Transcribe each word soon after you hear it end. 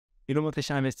Hello mon très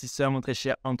cher investisseur, mon très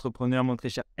cher entrepreneur, mon très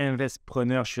cher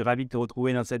Invest-Preneur. Je suis ravi de te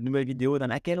retrouver dans cette nouvelle vidéo dans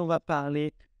laquelle on va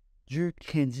parler du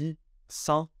crédit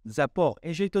sans apport.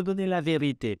 Et je vais te donner la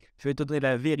vérité. Je vais te donner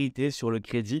la vérité sur le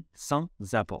crédit sans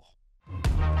apport.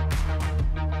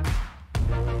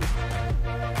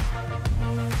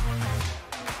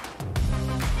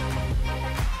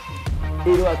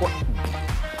 Hello à quoi?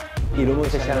 Hello mon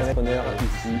très cher entrepreneur,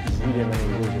 ici Julien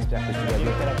Manégo, j'espère que tu vas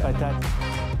bien. La patate.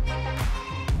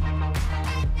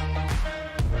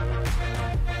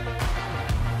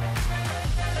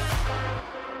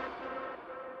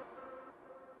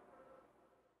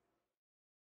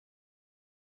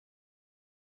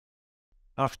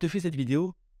 Alors je te fais cette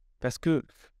vidéo parce que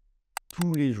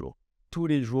tous les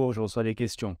jours, je reçois des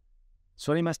questions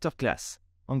sur les masterclass,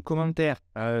 en commentaire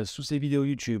sous ces vidéos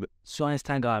YouTube, sur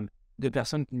Instagram, de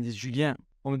personnes qui me disent « Julien,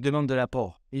 on me demande de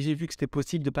l'apport et j'ai vu que c'était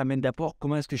possible de ne pas mettre d'apport,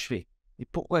 comment est-ce que je fais? Et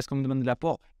pourquoi est-ce qu'on me demande de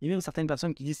l'apport ?» Il y a même certaines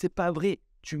personnes qui disent « C'est pas vrai,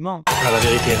 tu mens. » Ah, la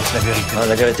vérité, c'est la vérité. Ah,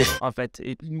 la vérité. En fait,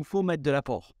 il nous faut mettre de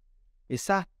l'apport. Et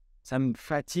ça me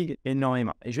fatigue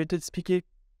énormément. Et je vais t'expliquer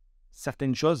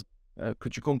certaines choses que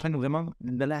tu comprennes vraiment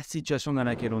dans la situation dans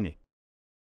laquelle on est.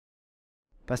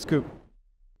 Parce que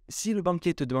si le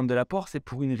banquier te demande de l'apport, c'est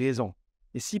pour une raison.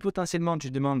 Et si potentiellement tu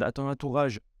demandes à ton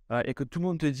entourage et que tout le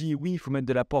monde te dit oui, il faut mettre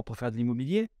de l'apport pour faire de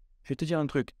l'immobilier, je vais te dire un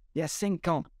truc. Il y a 5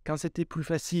 ans, quand c'était plus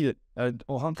facile,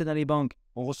 on rentrait dans les banques,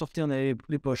 on ressortait, on avait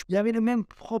les poches. Il y avait la même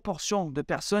proportion de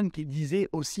personnes qui disaient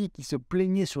aussi, qui se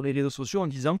plaignaient sur les réseaux sociaux en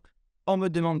disant on me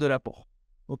demande de l'apport.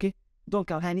 Ok? Donc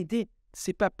en réalité,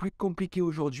 c'est pas plus compliqué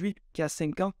aujourd'hui qu'il y a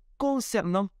 5 ans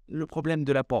concernant le problème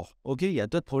de l'apport. Ok? Il y a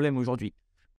d'autres problèmes aujourd'hui.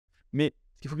 Mais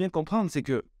ce qu'il faut bien comprendre, c'est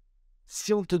que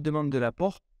si on te demande de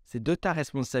l'apport, c'est de ta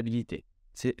responsabilité.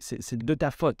 C'est de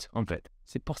ta faute, en fait.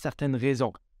 C'est pour certaines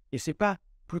raisons. Et ce n'est pas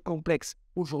plus complexe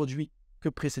aujourd'hui que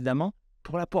précédemment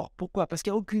pour l'apport. Pourquoi? Parce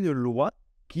qu'il n'y a aucune loi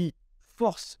qui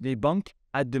force les banques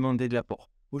à demander de l'apport.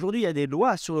 Aujourd'hui, il y a des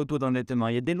lois sur le taux d'endettement,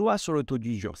 il y a des lois sur le taux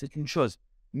d'usure, c'est une chose.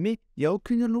 Mais il n'y a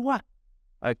aucune loi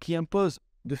qui impose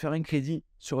de faire un crédit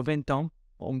sur 20 ans.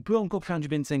 On peut encore faire du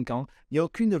 25 ans. Il n'y a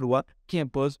aucune loi qui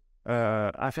impose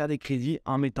à faire des crédits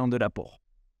en mettant de l'apport.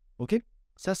 Ok?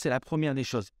 Ça, c'est la première des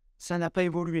choses. Ça n'a pas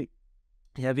évolué.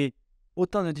 Il y avait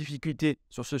autant de difficultés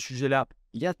sur ce sujet-là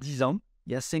il y a 10 ans,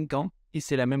 il y a 5 ans, et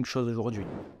c'est la même chose aujourd'hui.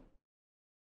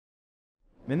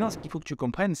 Maintenant, ce qu'il faut que tu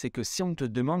comprennes, c'est que si on te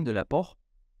demande de l'apport,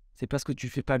 c'est parce que tu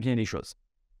ne fais pas bien les choses.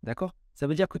 D'accord? Ça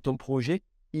veut dire que ton projet,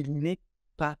 il n'est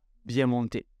pas bien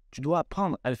monté. Tu dois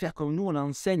apprendre à le faire comme nous, on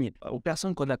enseigne aux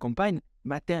personnes qu'on accompagne,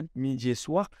 matin, midi et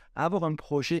soir, à avoir un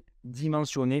projet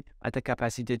dimensionné à ta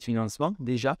capacité de financement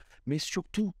déjà, mais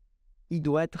surtout, il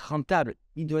doit être rentable.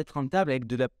 Il doit être rentable avec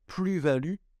de la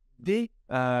plus-value dès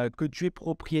que tu es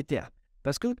propriétaire.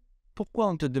 Parce que, pourquoi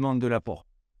on te demande de l'apport?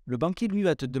 Le banquier, lui,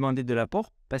 va te demander de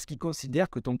l'apport parce qu'il considère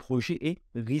que ton projet est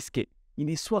risqué. Il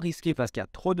est soit risqué parce qu'il y a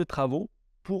trop de travaux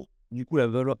pour du coup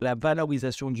la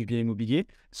valorisation du bien immobilier,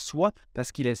 soit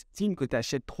parce qu'il estime que tu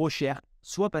achètes trop cher,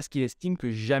 soit parce qu'il estime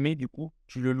que jamais du coup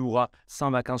tu le loueras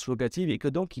sans vacances locatives et que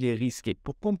donc il est risqué.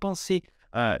 Pour compenser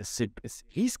ces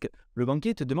risques, le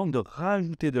banquier te demande de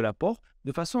rajouter de l'apport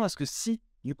de façon à ce que si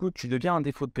du coup tu deviens en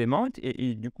défaut de paiement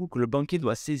et du coup que le banquier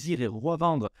doit saisir et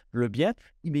revendre le bien,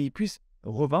 il puisse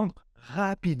revendre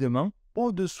rapidement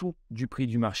au-dessous du prix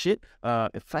du marché,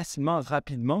 facilement,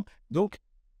 rapidement. Donc,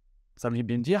 ça veut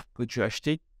bien dire que tu as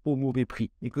acheté au mauvais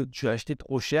prix et que tu as acheté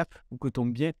trop cher ou que ton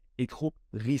bien est trop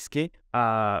risqué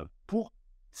pour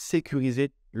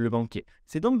sécuriser le banquier.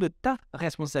 C'est donc de ta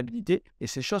responsabilité et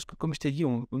c'est chose que, comme je t'ai dit,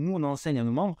 nous on enseigne à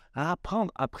nos membres à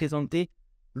apprendre à présenter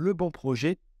le bon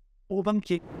projet au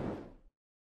banquier.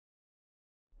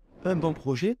 Un bon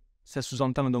projet, ça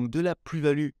sous-entend donc de la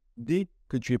plus-value dès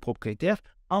que tu es propriétaire,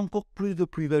 encore plus de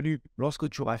plus-value lorsque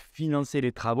tu auras financé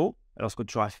les travaux, lorsque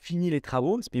tu auras fini les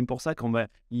travaux. C'est bien pour ça qu'on va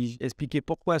expliquer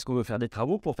pourquoi est-ce qu'on veut faire des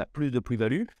travaux, pour faire plus de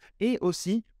plus-value, et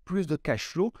aussi plus de cash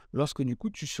flow lorsque du coup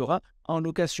tu seras en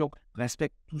location.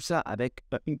 Respecte tout ça avec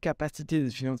une capacité de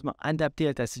financement adaptée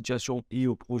à ta situation et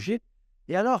au projet.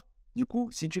 Et alors, du coup,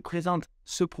 si tu présentes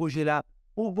ce projet-là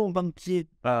au bon banquier,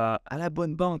 à la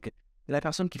bonne banque, la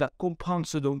personne qui va comprendre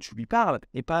ce dont tu lui parles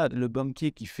et pas le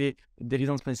banquier qui fait des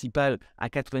résidences principales à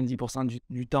 90%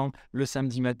 du temps le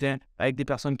samedi matin avec des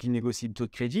personnes qui négocient le taux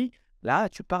de crédit. Là,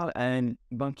 tu parles à un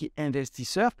banquier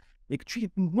investisseur et que tu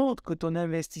lui montres que ton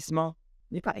investissement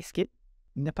n'est pas risqué.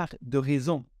 Il n'a pas de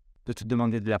raison de te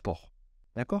demander de l'apport.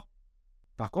 D'accord?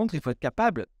 Par contre, il faut être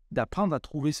capable d'apprendre à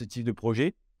trouver ce type de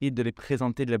projet et de les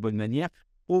présenter de la bonne manière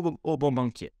au bon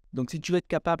banquier. Donc, si tu veux être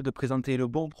capable de présenter le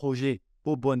bon projet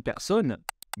aux bonnes personnes,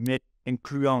 mais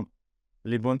incluant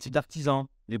les bons types d'artisans,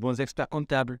 les bons experts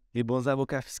comptables, les bons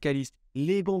avocats fiscalistes,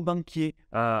 les bons banquiers.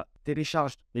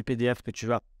 Télécharge les PDF que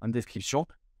tu as en description.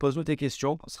 Pose-nous tes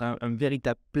questions. Ce sera un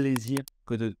véritable plaisir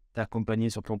que de t'accompagner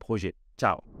sur ton projet.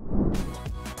 Ciao!